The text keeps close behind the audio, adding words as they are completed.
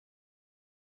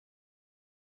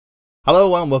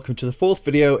Hello and welcome to the fourth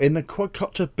video in the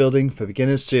quadcopter building for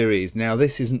beginners series. Now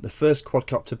this isn't the first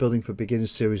quadcopter building for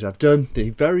beginners series I've done. The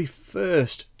very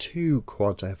first two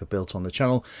quads I ever built on the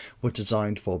channel were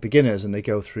designed for beginners and they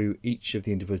go through each of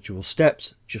the individual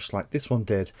steps just like this one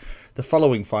did. The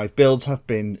following 5 builds have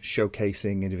been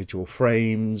showcasing individual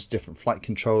frames, different flight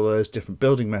controllers, different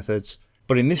building methods.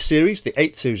 But in this series, the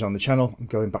 8th series on the channel, I'm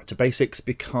going back to basics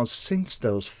because since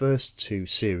those first 2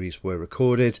 series were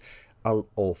recorded, an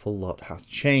awful lot has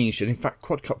changed, and in fact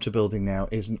quadcopter building now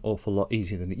is an awful lot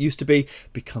easier than it used to be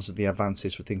because of the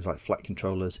advances with things like flight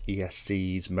controllers,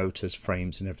 ESCs, motors,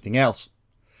 frames and everything else.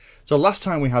 So last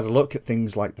time we had a look at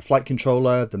things like the flight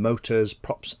controller, the motors,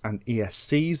 props and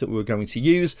ESCs that we were going to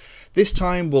use. This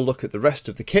time we'll look at the rest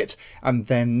of the kit, and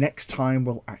then next time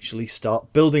we'll actually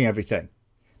start building everything.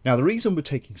 Now the reason we're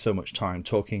taking so much time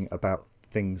talking about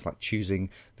things like choosing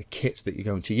the kits that you're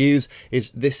going to use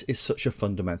is this is such a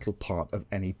fundamental part of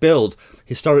any build.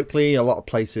 Historically, a lot of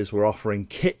places were offering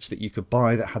kits that you could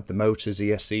buy that had the motors,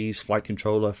 ESCs, flight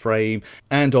controller, frame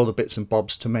and all the bits and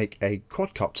bobs to make a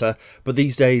quadcopter, but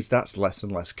these days that's less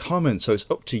and less common, so it's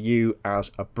up to you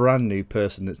as a brand new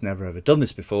person that's never ever done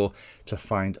this before to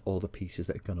find all the pieces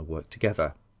that are going to work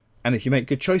together. And if you make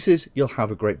good choices, you'll have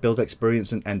a great build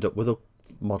experience and end up with a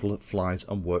model that flies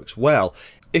and works well.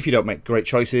 If you don't make great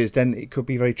choices, then it could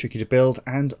be very tricky to build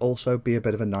and also be a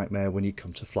bit of a nightmare when you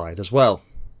come to fly it as well.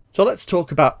 So let's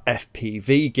talk about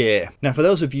FPV gear. Now for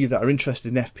those of you that are interested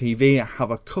in FPV, I have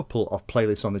a couple of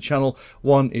playlists on the channel.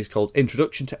 One is called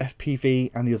Introduction to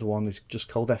FPV and the other one is just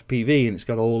called FPV, and it's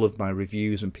got all of my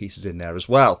reviews and pieces in there as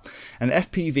well. And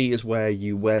FPV is where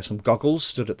you wear some goggles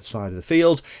stood at the side of the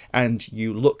field and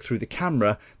you look through the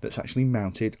camera that's actually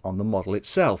mounted on the model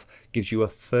itself. Gives you a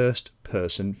first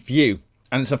person view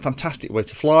and it's a fantastic way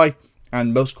to fly.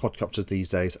 And most quadcopters these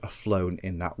days are flown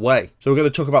in that way. So we're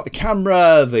going to talk about the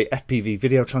camera, the Fpv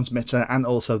video transmitter, and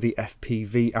also the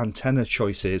Fpv antenna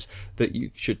choices that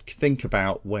you should think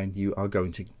about when you are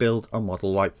going to build a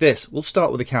model like this. We'll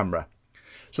start with the camera.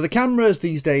 So the cameras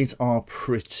these days are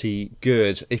pretty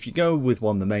good. If you go with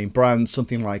one of the main brands,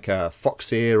 something like a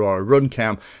Foxeer or a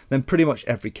Runcam, then pretty much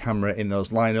every camera in those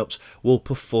lineups will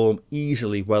perform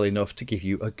easily well enough to give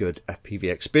you a good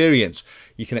FPV experience.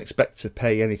 You can expect to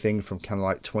pay anything from kind of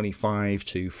like 25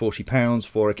 to 40 pounds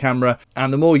for a camera,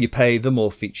 and the more you pay, the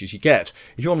more features you get.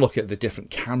 If you want to look at the different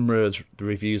cameras, the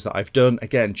reviews that I've done,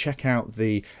 again, check out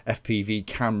the FPV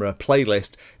camera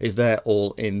playlist. They're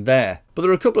all in there. But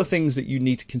there are a couple of things that you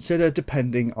need to consider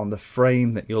depending on the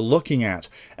frame that you're looking at.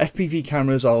 FPV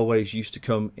cameras always used to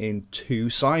come in 2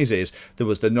 sizes. There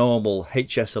was the normal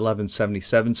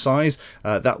HS1177 size.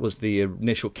 That was the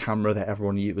initial camera that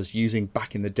everyone was using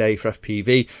back in the day for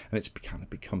FPV, and it's kind of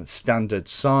become a standard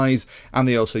size. And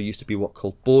they also used to be what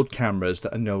called board cameras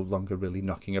that are no longer really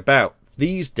knocking about.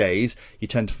 These days, you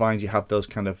tend to find you have those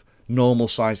kind of normal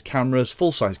size cameras,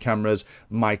 full size cameras,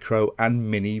 micro and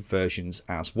mini versions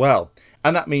as well.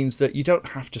 And that means that you don't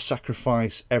have to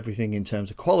sacrifice everything in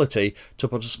terms of quality to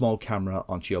put a small camera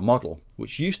onto your model,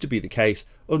 which used to be the case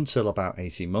until about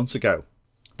 18 months ago.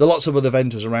 There are lots of other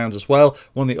vendors around as well.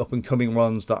 One of the up and coming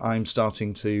ones that I'm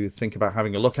starting to think about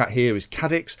having a look at here is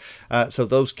Caddx. So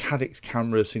those Caddx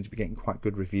cameras seem to be getting quite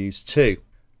good reviews too.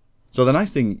 So the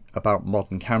nice thing about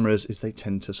modern cameras is they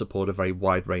tend to support a very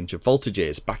wide range of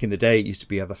voltages. Back in the day, it used to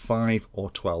be either 5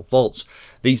 or 12 volts.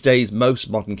 These days, most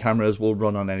modern cameras will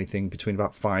run on anything between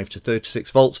about 5 to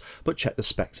 36 volts, but check the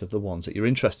specs of the ones that you're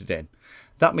interested in.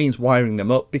 That means wiring them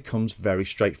up becomes very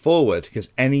straightforward because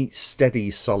any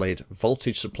steady, solid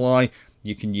voltage supply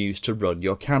you can use to run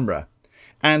your camera.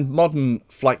 And modern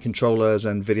flight controllers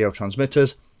and video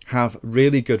transmitters have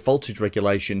really good voltage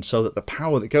regulation so that the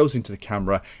power that goes into the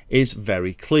camera is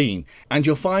very clean. And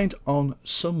you'll find on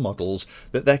some models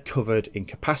that they're covered in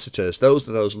capacitors. Those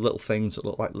are those little things that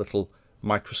look like little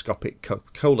microscopic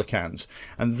Coca-Cola cans,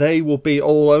 and they will be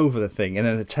all over the thing in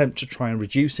an attempt to try and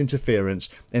reduce interference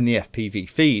in the FPV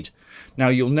feed. Now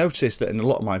you'll notice that in a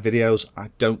lot of my videos I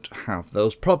don't have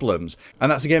those problems,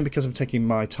 and that's again because I'm taking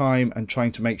my time and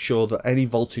trying to make sure that any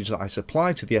voltage that I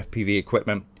supply to the FPV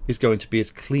equipment is going to be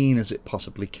as clean as it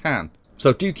possibly can.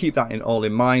 So do keep that all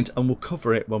in mind, and we'll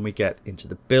cover it when we get into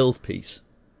the build piece.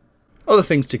 Other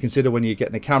things to consider when you're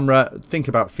getting a camera: think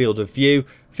about field of view.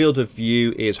 Field of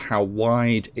view is how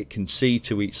wide it can see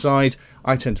to each side.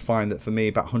 I tend to find that for me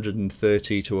about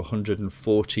 130 to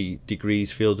 140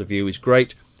 degrees field of view is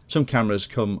great. Some cameras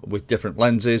come with different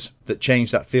lenses that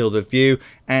change that field of view,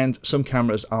 and some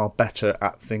cameras are better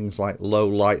at things like low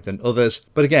light than others.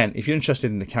 But again, if you're interested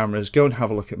in the cameras, go and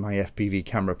have a look at my FPV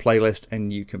camera playlist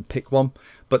and you can pick one.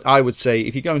 But I would say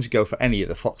if you're going to go for any of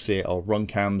the Foxeer or Run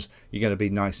cams, you're going to be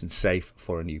nice and safe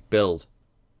for a new build.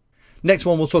 Next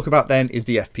one we'll talk about then is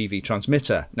the Fpv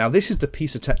Transmitter. Now this is the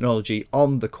piece of technology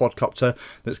on the quadcopter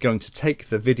that's going to take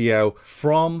the video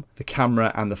from the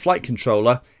camera and the flight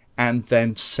controller and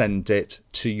then send it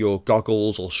to your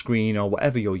goggles or screen or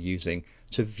whatever you're using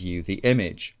to view the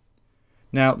image.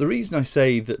 Now the reason I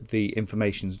say that the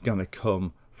information is going to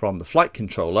come from the flight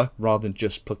controller rather than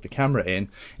just plug the camera in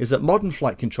is that modern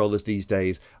flight controllers these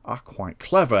days are quite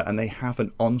clever and they have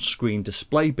an on-screen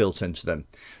display built into them.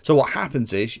 So what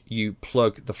happens is you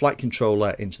plug the flight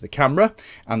controller into the camera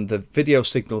and the video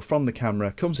signal from the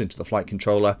camera comes into the flight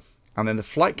controller, and then the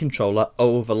flight controller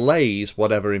overlays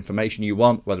whatever information you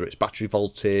want, whether it's battery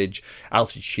voltage,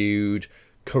 altitude,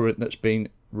 current that's been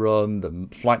run, the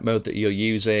flight mode that you're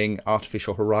using,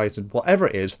 artificial horizon, whatever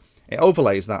it is. It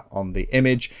overlays that on the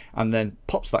image and then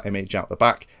pops that image out the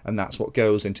back, and that's what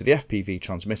goes into the Fpv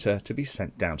transmitter to be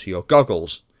sent down to your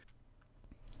goggles.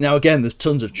 Now again, there's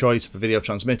tons of choice for video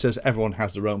transmitters. Everyone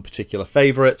has their own particular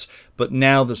favourites, but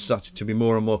now there's starting to be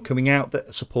more and more coming out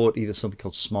that support either something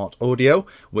called Smart Audio,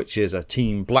 which is a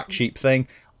Team Black Sheep thing,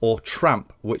 or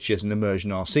Tramp, which is an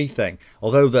immersion RC thing.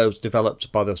 Although those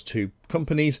developed by those two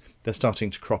companies, they're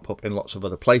starting to crop up in lots of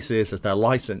other places as they're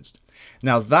licensed.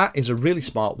 Now that is a really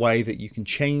smart way that you can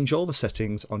change all the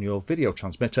settings on your video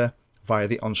transmitter via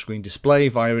the on-screen display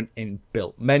via an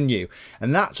inbuilt menu,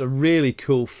 and that's a really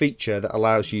cool feature that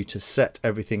allows you to set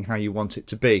everything how you want it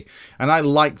to be. And I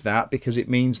like that because it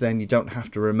means then you don't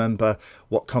have to remember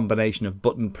what combination of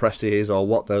button presses or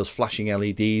what those flashing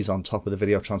LEDs on top of the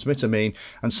video transmitter mean,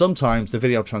 and sometimes the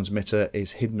video transmitter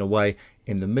is hidden away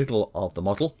in the middle of the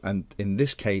model, and in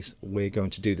this case we're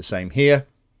going to do the same here.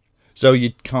 So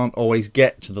you can't always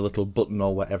get to the little button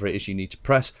or whatever it is you need to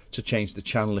press to change the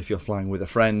channel if you're flying with a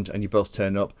friend and you both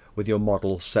turn up with your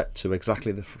model set to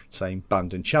exactly the same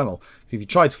band and channel. If you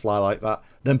tried to fly like that,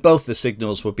 then both the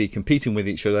signals would be competing with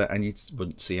each other and you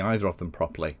wouldn't see either of them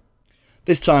properly.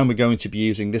 This time we're going to be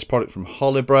using this product from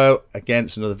Holybro. Again,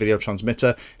 it's another video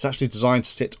transmitter. It's actually designed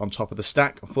to sit on top of the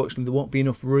stack. Unfortunately, there won't be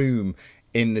enough room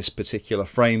in this particular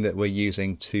frame that we're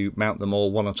using to mount them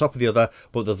all one on top of the other,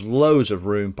 but there's loads of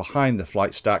room behind the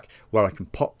flight stack where I can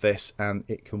pop this and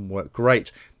it can work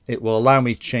great. It will allow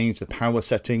me to change the power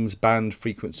settings, band,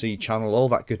 frequency, channel, all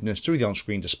that goodness through the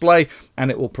on-screen display, and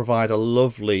it will provide a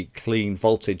lovely clean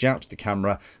voltage out to the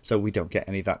camera so we don't get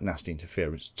any of that nasty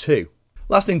interference too.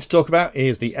 Last thing to talk about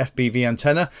is the Fpv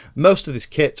antenna. Most of this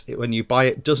kit, when you buy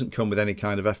it, doesn't come with any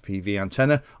kind of Fpv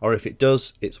antenna, or if it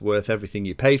does, it's worth everything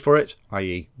you paid for it,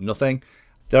 i.e. nothing.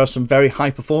 There are some very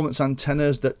high performance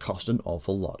antennas that cost an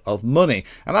awful lot of money,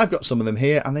 and I've got some of them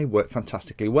here and they work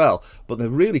fantastically well. But the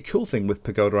really cool thing with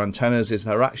Pagoda antennas is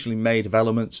they're actually made of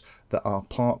elements that are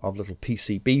part of little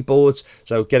PCB boards,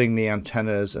 so getting the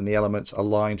antennas and the elements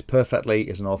aligned perfectly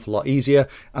is an awful lot easier,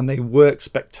 and they work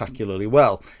spectacularly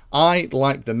well. I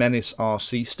like the Menace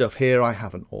RC stuff here. I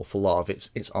have an awful lot of it.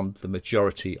 It's on the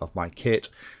majority of my kit.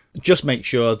 Just make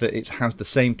sure that it has the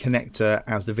same connector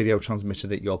as the video transmitter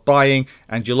that you're buying,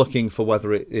 and you're looking for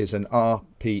whether it is an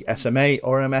RP-SMA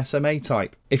or an SMA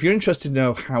type. If you're interested to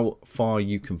know how far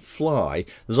you can fly,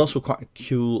 there's also quite a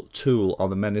cool tool on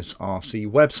the Menace RC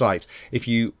website. If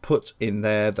you put in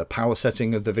there the power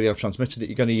setting of the video transmitter that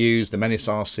you're going to use, the Menace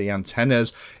RC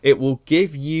antennas, it will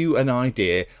give you an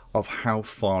idea of how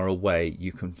far away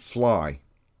you can fly.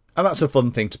 And that's a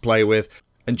fun thing to play with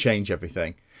and change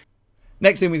everything.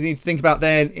 Next thing we need to think about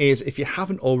then is, if you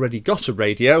haven't already got a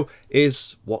radio,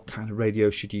 is what kind of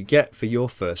radio should you get for your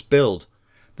first build?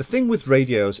 The thing with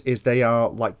radios is they are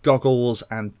like goggles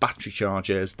and battery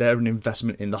chargers. They're an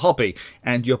investment in the hobby,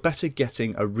 and you're better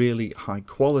getting a really high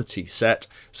quality set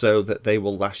so that they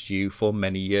will last you for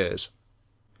many years.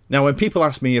 Now, when people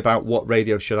ask me about what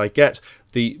radio should I get,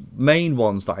 the main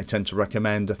ones that I tend to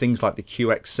recommend are things like the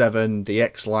QX7, the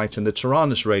X-Lite and the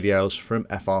Taranis radios from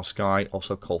FrSky,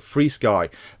 also called FrSky.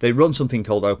 They run something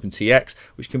called OpenTX,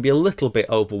 which can be a little bit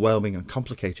overwhelming and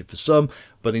complicated for some,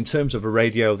 but in terms of a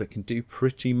radio that can do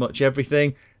pretty much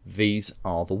everything, these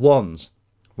are the ones.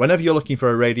 Whenever you're looking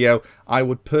for a radio, I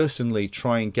would personally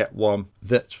try and get one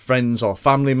that friends or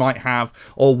family might have,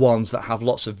 or ones that have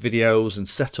lots of videos and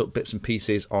set up bits and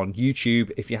pieces on YouTube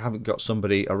if you haven't got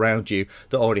somebody around you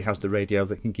that already has the radio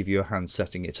that can give you a hand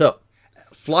setting it up.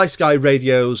 FrSky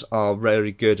radios are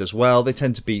very good as well. They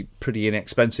tend to be pretty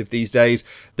inexpensive these days.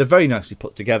 They're very nicely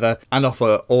put together and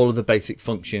offer all of the basic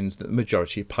functions that the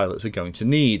majority of pilots are going to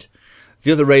need.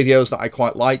 The other radios that I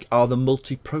quite like are the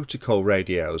multi-protocol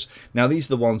radios. Now these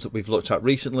are the ones that we've looked at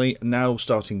recently, now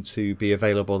starting to be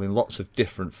available in lots of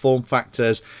different form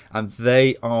factors, and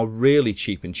they are really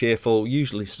cheap and cheerful,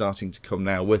 usually starting to come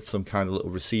now with some kind of little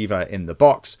receiver in the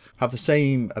box, have the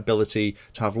same ability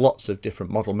to have lots of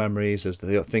different model memories as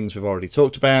the things we've already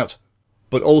talked about,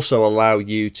 but also allow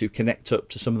you to connect up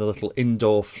to some of the little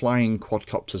indoor flying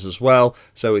quadcopters as well.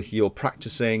 So if you're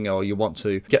practicing or you want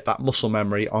to get that muscle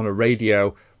memory on a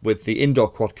radio with the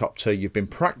indoor quadcopter you've been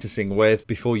practicing with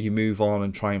before you move on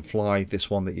and try and fly this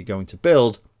one that you're going to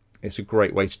build, it's a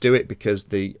great way to do it because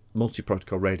the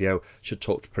multi-protocol radio should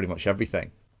talk to pretty much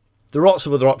everything. There are lots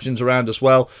of other options around as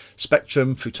well,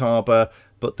 Spectrum, Futaba,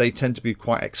 but they tend to be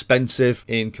quite expensive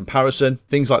in comparison.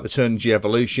 Things like the Turnigy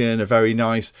Evolution are very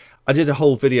nice. I did a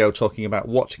whole video talking about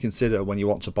what to consider when you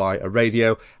want to buy a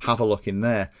radio. Have a look in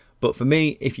there. But for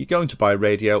me, if you're going to buy a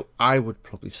radio, I would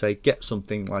probably say get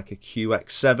something like a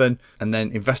QX7 and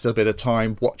then invest a bit of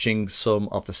time watching some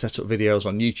of the setup videos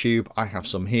on YouTube. I have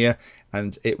some here,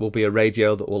 and it will be a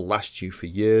radio that will last you for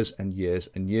years and years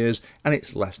and years, and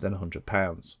it's less than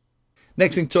 £100.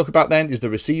 Next thing to talk about then is the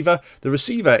receiver. The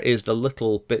receiver is the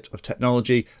little bit of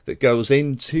technology that goes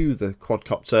into the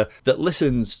quadcopter that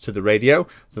listens to the radio.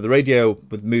 So the radio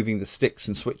with moving the sticks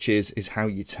and switches is how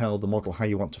you tell the model how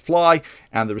you want to fly,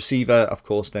 and the receiver of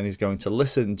course then is going to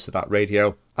listen to that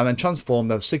radio and then transform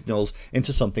those signals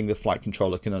into something the flight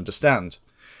controller can understand.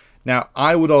 Now,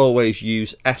 I would always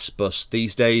use S-Bus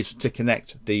these days to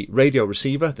connect the radio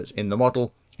receiver that's in the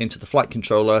model into the flight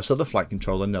controller so the flight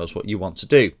controller knows what you want to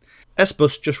do.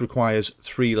 S-Bus just requires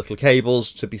 3 little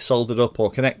cables to be soldered up or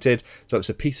connected, so it's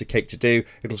a piece of cake to do.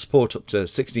 It'll support up to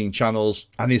 16 channels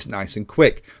and is nice and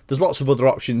quick. There's lots of other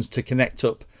options to connect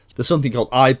up. There's something called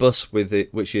iBus with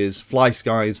it, which is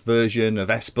FrSky's version of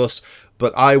S-Bus,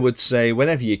 but I would say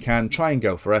whenever you can, try and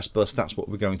go for S-Bus. That's what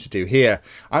we're going to do here.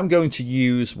 I'm going to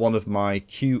use one of my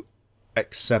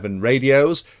QX7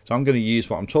 radios, so I'm going to use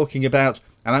what I'm talking about,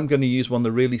 and I'm going to use one of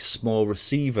the really small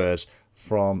receivers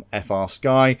from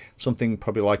FrSky, something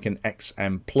probably like an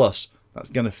XM Plus. That's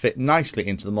going to fit nicely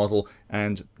into the model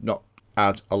and not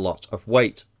add a lot of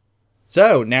weight.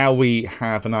 So now we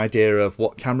have an idea of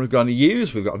what camera we're going to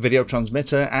use. We've got a video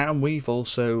transmitter and we've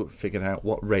also figured out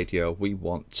what radio we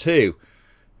want to.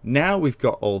 Now we've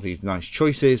got all these nice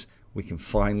choices, we can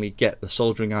finally get the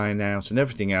soldering iron out and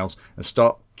everything else and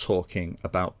start talking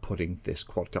about putting this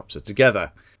quadcopter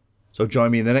together. So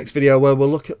join me in the next video where we'll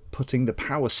look at putting the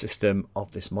power system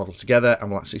of this model together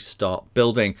and we'll actually start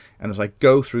building. And as I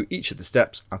go through each of the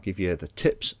steps, I'll give you the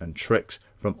tips and tricks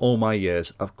from all my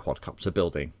years of quadcopter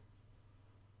building.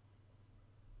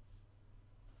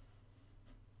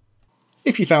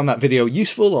 If you found that video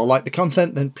useful or like the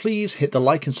content, then please hit the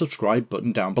like and subscribe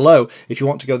button down below. If you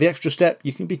want to go the extra step,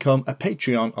 you can become a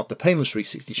Patreon of the Painless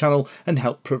 360 channel and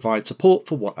help provide support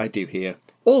for what I do here.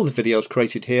 All the videos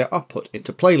created here are put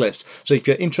into playlists, so if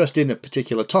you're interested in a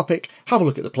particular topic, have a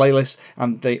look at the playlist,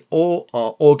 and they all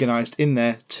are organised in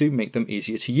there to make them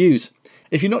easier to use.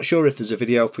 If you're not sure if there's a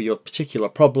video for your particular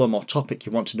problem or topic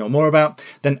you want to know more about,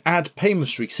 then add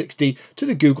Painless 360 to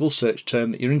the Google search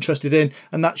term that you're interested in,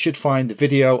 and that should find the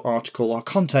video, article or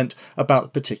content about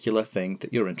the particular thing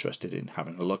that you're interested in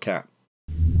having a look at.